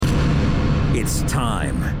It's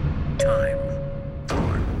time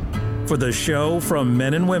for the show from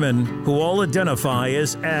men and women who all identify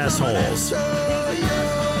as assholes.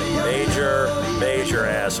 Major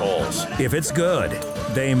assholes. If it's good,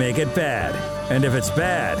 they make it bad. And if it's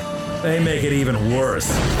bad, they make it even worse.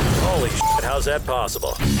 Holy shit, how's that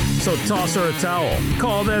possible? So toss her a towel,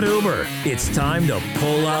 call that Uber. It's time to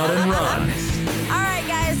pull out and run. All right,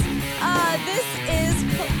 guys. This is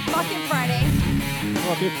fucking Friday.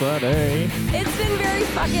 Fucking Friday. It's been very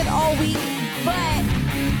fucking all week, but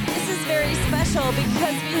this is very special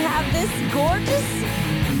because we have this gorgeous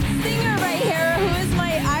singer right here who is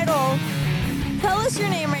my idol. Tell us your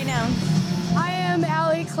name right now. I am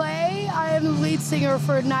Allie Clay. I am the lead singer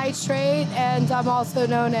for Nitrate, and I'm also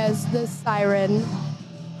known as the Siren.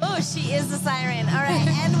 Oh, she is the Siren. All right,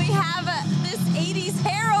 and we have this 80s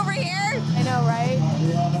hair over here. I know, right?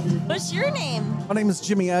 What's your name? My name is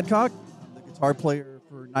Jimmy Adcock. I'm the guitar player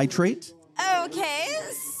for Nitrate. Okay,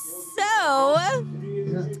 so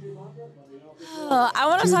I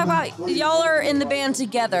want to talk about y'all are in the band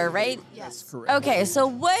together, right? Yes. Correct. Okay, so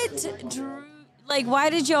why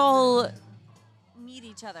did y'all meet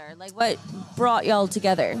each other? Like, what brought y'all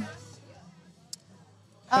together?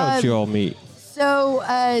 How did you all meet? So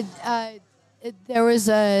there was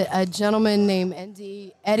a gentleman named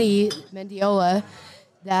Eddie Mendiola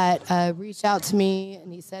that reached out to me,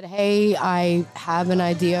 and he said, hey, I have an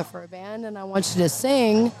idea for a band, and I want you to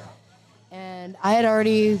sing. And I had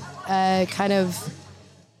already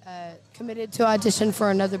committed to audition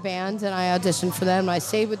for another band, and I auditioned for them. I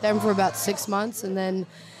stayed with them for about 6 months, and then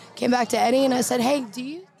came back to Eddie, and I said, hey, do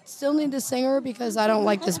you still need a singer? Because I don't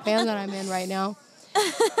like this band that I'm in right now.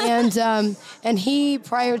 And he,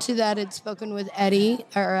 prior to that, had spoken with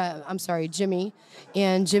Jimmy,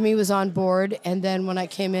 and Jimmy was on board. And then when I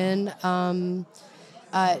came in,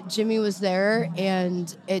 Jimmy was there,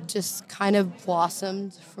 and it just kind of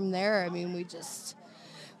blossomed from there. I mean, we just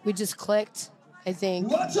clicked, I think.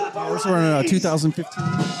 This was around 2015.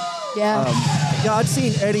 Yeah. I'd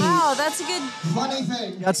seen Eddie. Wow, that's a good.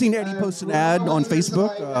 I'd seen Eddie post an ad on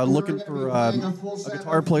Facebook looking for a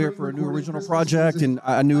guitar player for a new original project, and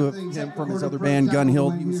I knew of him from his other band, Gun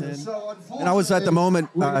Hill, he was in. And I was at the moment,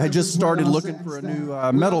 I had just started looking for a new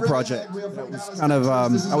metal project. That was kind of, I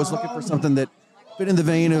was looking for something that fit in the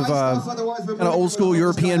vein of kind of old school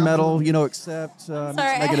European metal, except Sorry,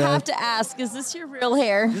 I have to ask, is this your real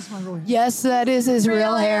hair? Yes, that is his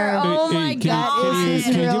real hair. Oh my God.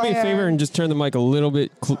 Can you do me a favor and just turn the mic a little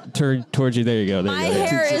bit towards you? There you go. There My you go.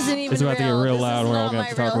 hair isn't even It's about to get real This loud. is We're all not going to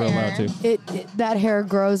have to my talk real loud, hair. too. That hair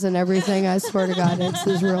grows and everything. I swear to God, it's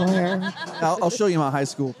his real hair. I'll show you my high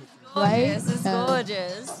school. Right? Gorgeous, it's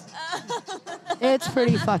gorgeous. It's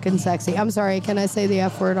pretty fucking sexy. I'm sorry, can I say the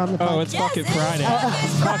F word on the podcast? Oh, it's fucking Friday.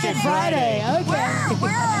 It's fucking Friday. Okay.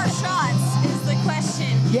 Where are our shots is the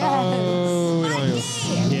question. Yeah. Oh, we don't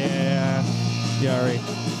even- yeah. Sorry.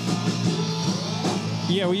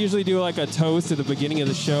 Yeah, we usually do like a toast at the beginning of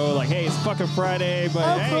the show, like, hey, it's fucking Friday, but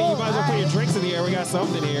Oh, hey, cool. you might as well put your drinks in the air. We got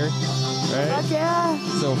something here. Right? Fuck yeah.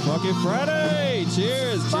 So fucking Friday.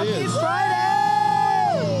 Cheers. Fucking Cheers. Friday.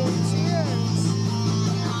 Cheers.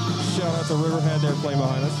 Shout out to Riverhead there playing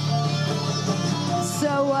behind us.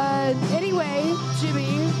 So, anyway,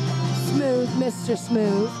 Jimmy, Smooth, Mr.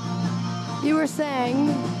 Smooth, you were saying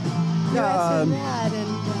you had some mad and...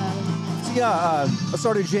 I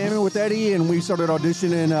started jamming with Eddie, and we started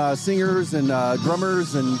auditioning singers and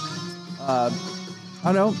drummers, and I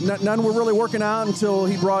don't know, none were really working out until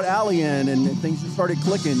he brought Allie in, and things just started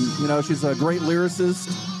clicking. She's a great lyricist.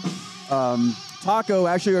 Taco,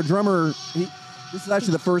 actually, our drummer, this is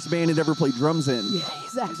actually the first band he'd ever played drums in.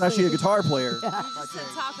 Yeah, He's actually a guitar player. Taco,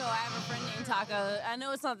 I have a friend named Taco. I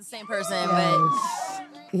know it's not the same person,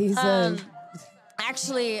 He's but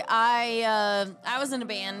actually, I was in a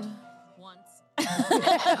band once. Because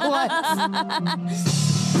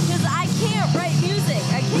I can't write music.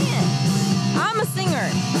 I can't. I'm a singer,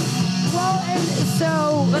 well, and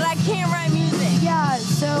so... but I can't write music. Yeah,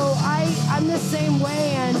 so I'm the same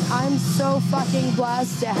way, and I'm so fucking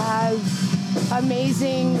blessed to have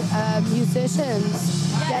amazing musicians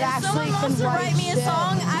that If actually someone can wants to write me a shit.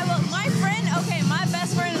 song, I will. My friend, my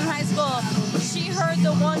best friend in high school, she heard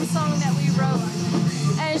the one song that we wrote,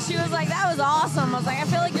 and she was like, "That was awesome." I was like, "I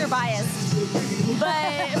feel like you're biased,"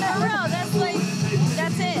 but for real,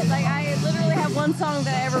 that's it. Like, I literally have one song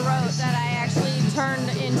that I ever wrote that I actually turned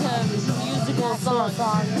into musical song.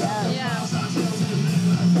 Yeah.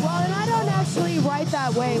 Well, and I don't actually write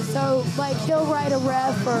that way. So, like, he'll write a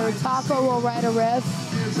riff, or Taco will write a riff,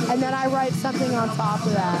 and then I write something on top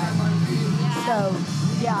of that. So,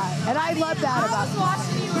 yeah, and I love that I about was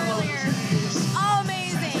watching you earlier.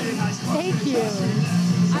 Amazing. Thank you.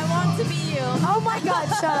 I want to be you. Oh my God,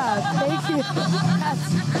 shut up. Thank you.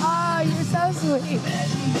 Oh, you're so sweet.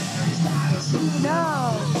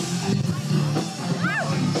 No.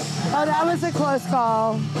 Oh, that was a close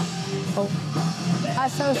call. Oh, I'm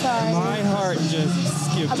so sorry. My heart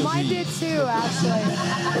just skipped a Mine beat. did too, actually.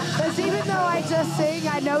 Because even though I just sing,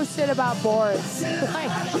 I know shit about boards.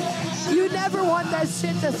 Like, you never want that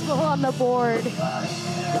shit to spill on the board.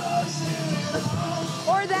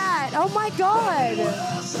 Or that. Oh my God.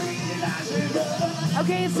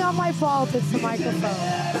 Okay, it's not my fault. It's the microphone.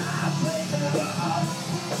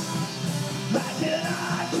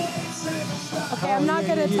 Okay, I'm not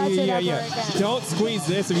going to touch it ever again. Don't squeeze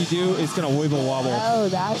this. If you do, it's going to wibble wobble. Oh,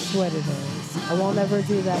 that's what it is. I won't ever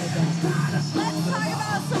do that again. Let's talk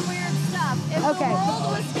about some weird stuff. If the Okay.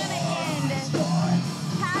 world was going to end,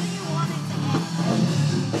 how do you want it to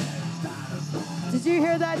end? Did you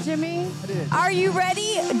hear that, Jimmy? Are you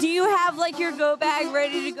ready? Do you have like your go bag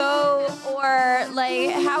ready to go? Or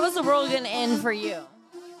like, how is the world going to end for you?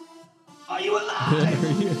 You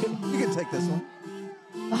can take this one.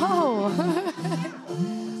 Oh.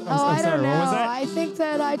 Oh, I sorry, don't what was know. that? I think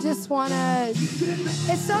that I just want to.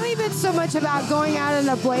 It's not even so much about going out in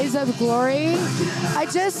a blaze of glory. I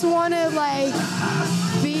just want to like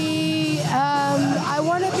be. I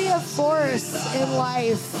want to be a force in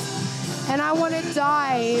life, and I want to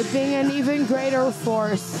die being an even greater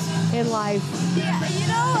force in life. Yeah, you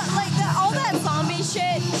know, like all that zombie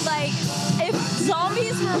shit, like if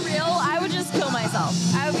zombies were real, I would just kill myself.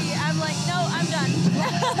 I'm like, no, I'm done.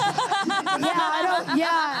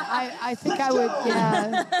 I think I would,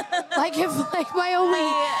 yeah. Like if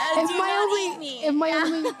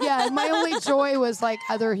my only joy was like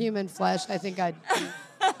other human flesh, I think I'd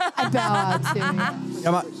bow out to.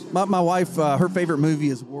 Yeah, my wife, her favorite movie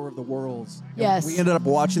is War of the Worlds. And Yes. we ended up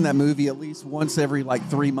watching that movie at least once every like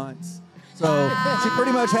 3 months. So she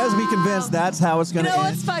pretty much has me convinced that's how it's going You to know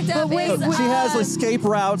end. what's fucked up wait, is She has escape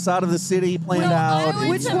routes out of the city planned out. I went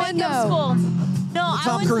Which to one, makeup though? school. No, I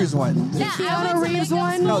Tom went Cruise to, one. Yeah, Keanu I went to Reeves makeup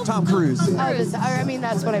one? school. No, Tom Cruise. I mean,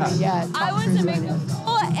 that's what I mean, yeah. I Tom went Cruise to one, makeup yeah.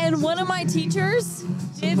 school, and one of my teachers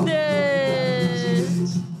did the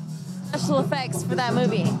special effects for that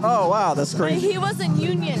movie. Oh, wow, that's But great. he wasn't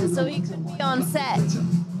union, so he couldn't be on set.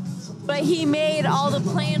 But he made all the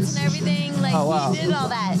plans and everything. Like, Oh, wow. he did all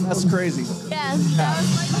that. That's crazy. Yeah, that was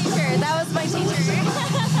my teacher. That was my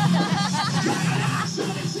teacher.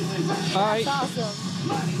 I Awesome.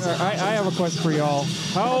 have a question for y'all.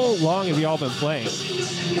 How long have y'all been playing?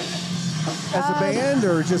 As a band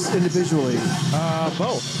or just individually?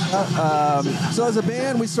 Both. So as a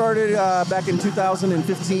band, we started back in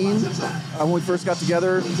 2015 when we first got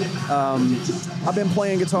together. I've been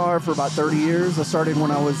playing guitar for about 30 years. I started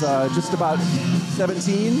when I was just about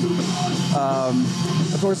 17.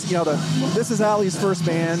 Of course, this is Allie's first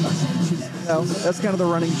band. That's kind of the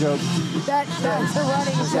running joke. That's a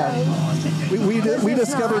running joke. We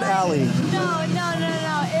discovered Allie. No.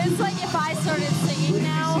 It's like if I started singing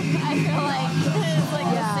now, I feel like it's like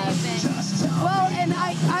Yeah. the same thing. Well, and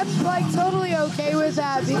I'm like totally okay with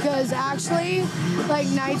that because actually, like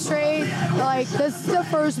Nitrate, like this is the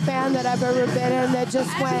first band that I've ever been in that just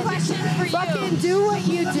I have a went, question for you. fucking do what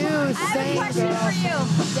you do, I have a sing, question girl. for you.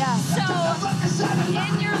 Yeah. So,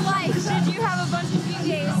 in your life, did you have a bunch of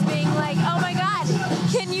DJs being like, oh my God,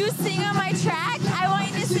 can you sing on my track? I want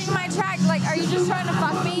you to sing my track. Like, are you just trying to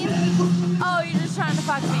fuck me? Oh, you're just trying to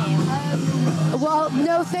fuck me. Well,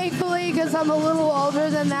 no, thankfully, because I'm a little older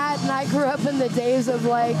than that, and I grew up in the days of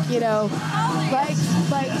like, like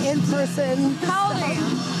in person. How old are you?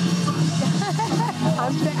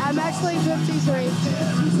 I'm actually 53.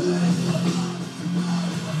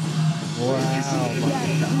 Wow.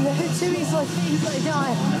 Yeah, Jimmy's like, he's like, no,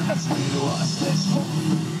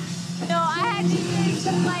 No, I had DJs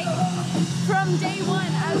like from day one.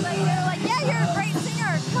 I was like, they were like, yeah, you're a great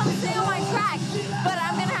singer. Come sing on my track, but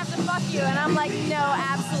I'm gonna have to fuck you. And I'm like, no,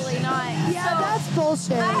 absolutely not. yeah, So, that's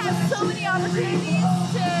bullshit. I had so many opportunities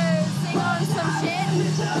to sing on some shit,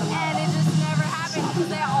 and it just never happened because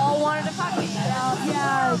they all wanted to fuck me.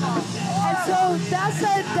 Yeah, and so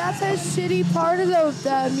that's a shitty part of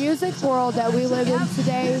the music world that we live in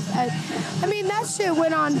today. And, I mean, that shit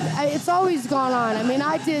went on. It's always gone on. I mean,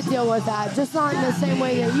 I did deal with that, just not in the same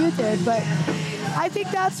way that you did. But I think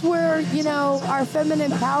that's where our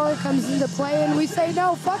feminine power comes into play, and we say,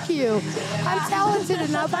 no, fuck you. I'm talented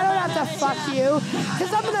enough. I don't have to fuck you,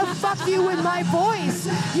 because I'm gonna fuck you with my voice,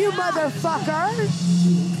 you motherfucker.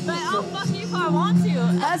 But I'll fuck you if I want to.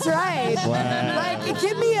 That's right. Wow. Like,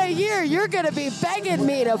 give me a year, you're gonna be begging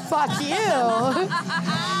me to fuck you. And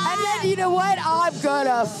then you know what? I'm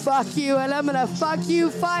gonna fuck you, and I'm gonna fuck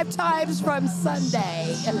you 5 times from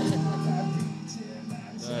Sunday.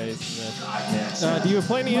 Nice. Do you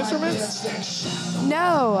play any instruments?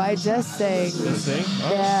 No, I just sing. Just sing?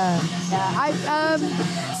 Oh. Yeah.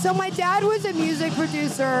 So my dad was a music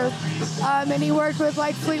producer, and he worked with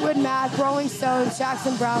like Fleetwood Mac, Rolling Stones,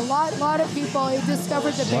 Jackson Brown, lot of people. He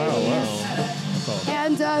discovered the Baileys.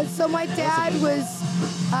 And so my dad was,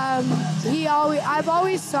 I've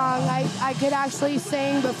always sung. I could actually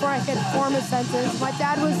sing before I could form a sentence. My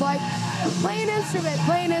dad was like, play an instrument,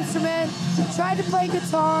 tried to play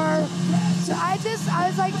guitar. So I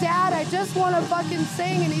was like, Dad, I just want to fucking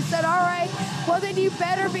sing. And he said, all right, well then you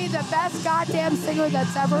better be the best goddamn singer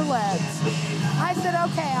that's ever lived. I said,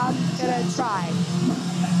 okay, I'm gonna try.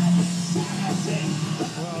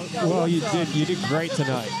 Well, you did great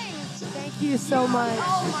tonight. Thank you so much.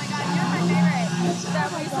 Oh my God, you're my favorite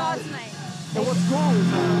that we saw tonight. And what's cool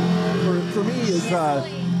for me is,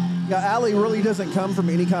 Allie really doesn't come from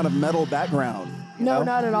any kind of metal background. No, know?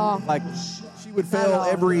 not at all. Like, she would fail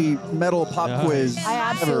every metal pop quiz I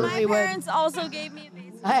absolutely My would. parents also gave me a bass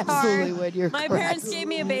guitar. I absolutely would. You're My correct. parents gave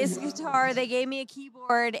me a bass guitar. They gave me a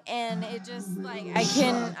keyboard, and it just like I was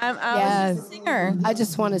Yeah. just a singer. I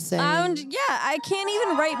just want to sing. I can't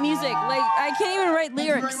even write music. Like I can't even write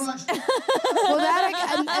lyrics. Well,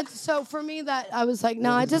 and so for me, that I was like,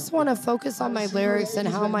 no, I just want to focus on my lyrics and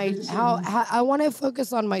how I want to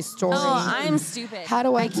focus on my story. Oh, I'm stupid. How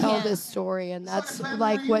do I tell can't. this story? And that's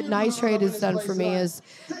like what Nitrate has done for me is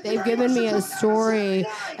they've given me a story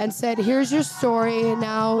and said, here's your story.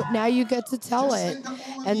 Now you get to tell it.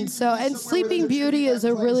 And Sleeping Beauty is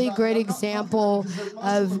a really great example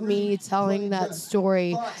of me telling that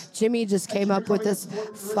story. Jimmy just came up with this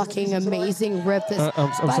fucking amazing rip.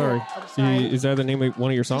 I'm sorry. Is that the name of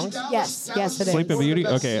one of your songs? Yes, it is. Sleeping Beauty?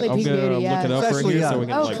 Okay, I'm Sleeping going to Beauty, look it up It's right here actually, so we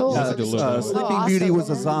can Oh, cool. listen to a little bit. Sleeping awesome. Beauty was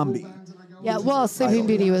a zombie. Yeah, well, Sleeping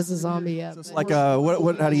Beauty was a zombie, yeah. It's like,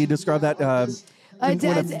 what? How do you describe that?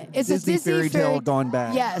 It's a Disney fairy tale gone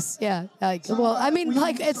bad. Yes, yeah. Like, well, I mean,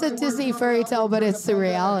 like it's a Disney fairy tale, but it's the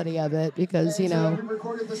reality of it because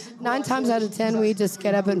 9 times out of 10 we just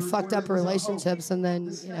get up in fucked up relationships, and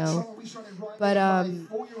then But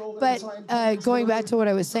going back to what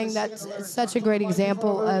I was saying, that's such a great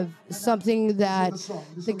example of something that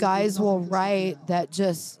the guys will write that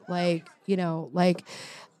just when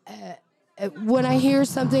I hear a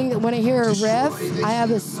riff, I have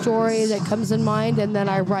a story that comes in mind, and then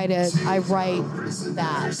I write that. I just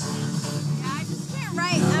can't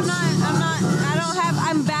write.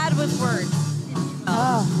 I'm bad with words.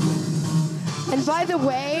 And by the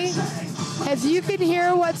way, if you can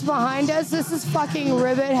hear what's behind us, this is fucking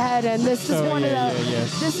Ribbit Head, and this is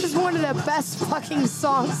this is one of the best fucking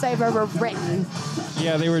songs I've ever written.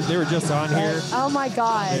 Yeah, they were just on here. Oh my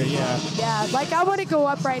god. Yeah. Like I want to go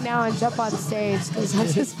up right now and jump on stage because I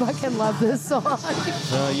just fucking love this song.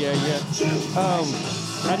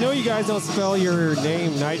 I know you guys don't spell your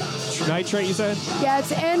name Nitrate, you said? Yeah,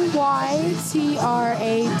 it's Nytrate.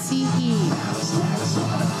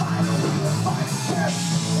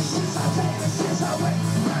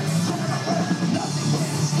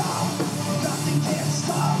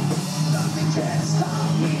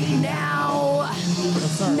 Now,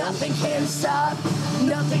 nothing can stop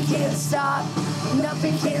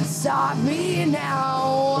me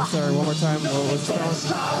now. I'm sorry, one more time. What's the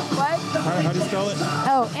spelling? What? How do you spell it?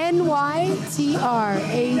 Oh, Nytrate.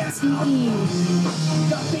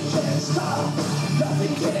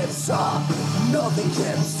 Nothing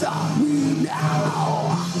can stop me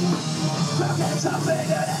now.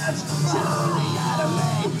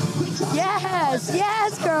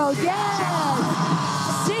 Yes, girl,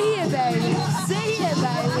 yes. Sing it, baby.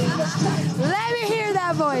 Let me hear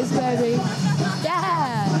that voice, baby.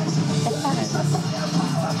 Yeah.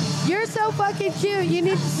 You're so fucking cute. You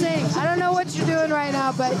need to sing. I don't know what you're doing right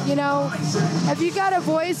now, but if you got a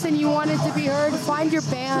voice and you want it to be heard, find your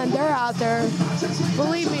band. They're out there.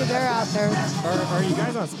 Believe me, they're out there. Are you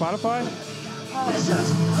guys on Spotify?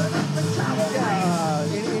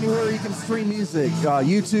 Anywhere you can stream music.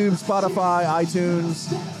 YouTube, Spotify, iTunes.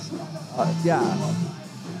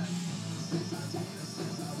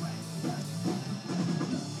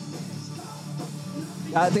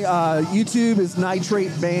 I think YouTube is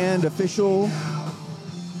Nitrate Band Official.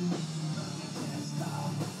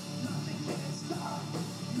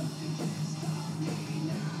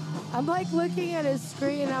 I'm like looking at his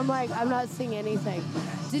screen. I'm like, I'm not seeing anything.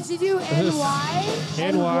 Did you do Nytrate?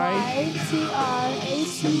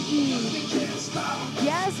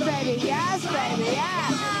 Yes, baby. Yeah.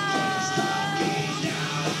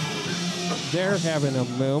 They're having a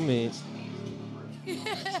moment.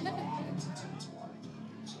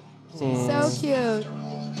 So cute.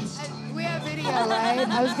 And we have video, right?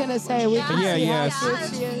 I was gonna say we can Yeah, see yes. how cute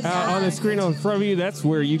she is. On the screen in front of you, that's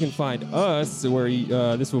where you can find us, where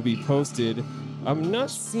this will be posted. I'm not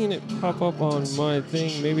seeing it pop up on my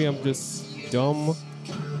thing. Maybe I'm just dumb,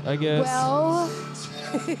 I guess. Well,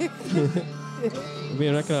 I mean,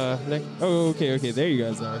 I'm not gonna. Oh, okay. There you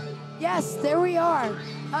guys are. yes, there we are.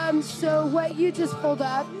 So what you just pulled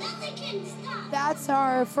up, that's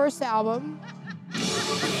our first album.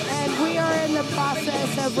 And we are in the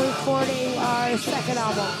process of recording our second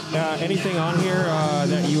album. Anything on here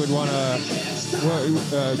that you would want to,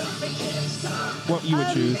 what you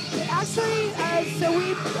would choose? Actually, so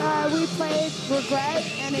we played Regret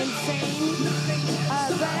and Insane.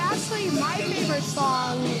 But actually, my favorite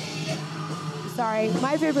song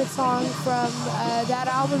from that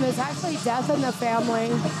album is actually Death in the Family.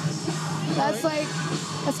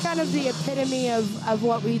 That's kind of the epitome of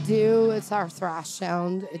what we do. It's our thrash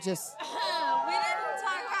sound. It just... We didn't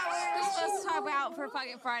talk about what we were supposed to talk about for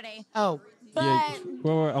fucking Friday. Oh. But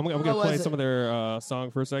Well, I'm gonna What play was some of their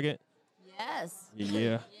song for a second. yes.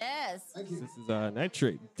 Yeah. Yes. This is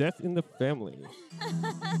Nitrate, Death in the Family.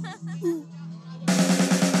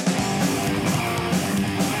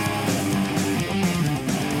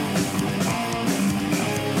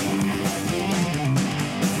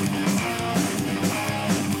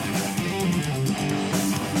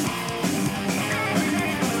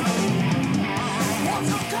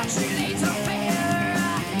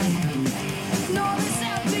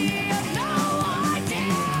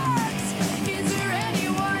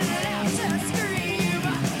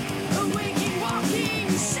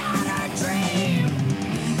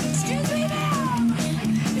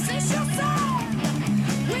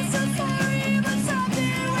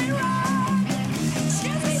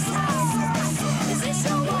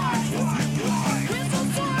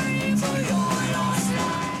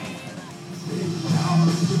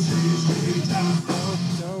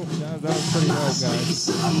 That was pretty dope, guys.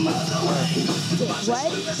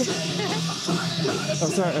 What? I'm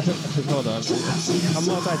sorry. Hold on. I'm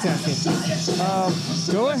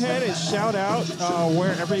multitasking. Go ahead and shout out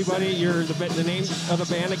where everybody, the name of the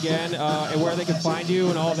band again, and where they can find you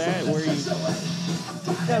and all that. Where you?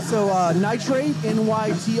 Yeah, so Nitrate,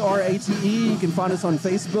 Nytrate. You can find us on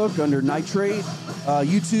Facebook under Nitrate.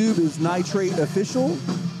 YouTube is Nitrate Official.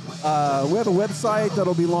 We have a website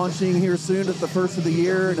that'll be launching here soon at the first of the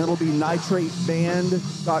year, and it'll be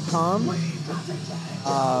nitrateband.com.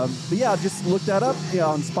 But yeah, just look that up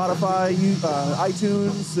on Spotify,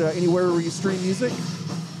 iTunes, anywhere where you stream music.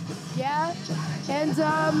 Yeah. And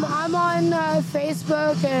I'm on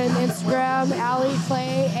Facebook and Instagram, Allie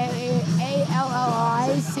Clay,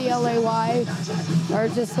 ALLICLAY, or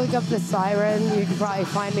just look up the Siren. You can probably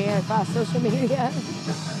find me across social media.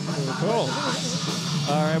 Cool.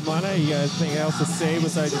 All right, Mana, you got anything else to say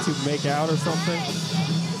besides to make out or something?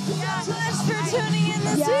 Yeah, thanks for tuning in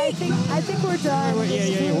this week. I think we're done.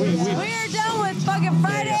 Yeah. We are done with fucking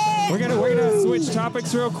Friday. We're gonna switch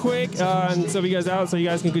topics real quick and sub you guys out so you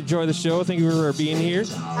guys can enjoy the show. Thank you for being here.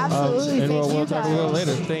 Absolutely. And Thank we'll you talk a little guys.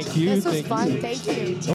 later. Thank you. This was fun. Thank you.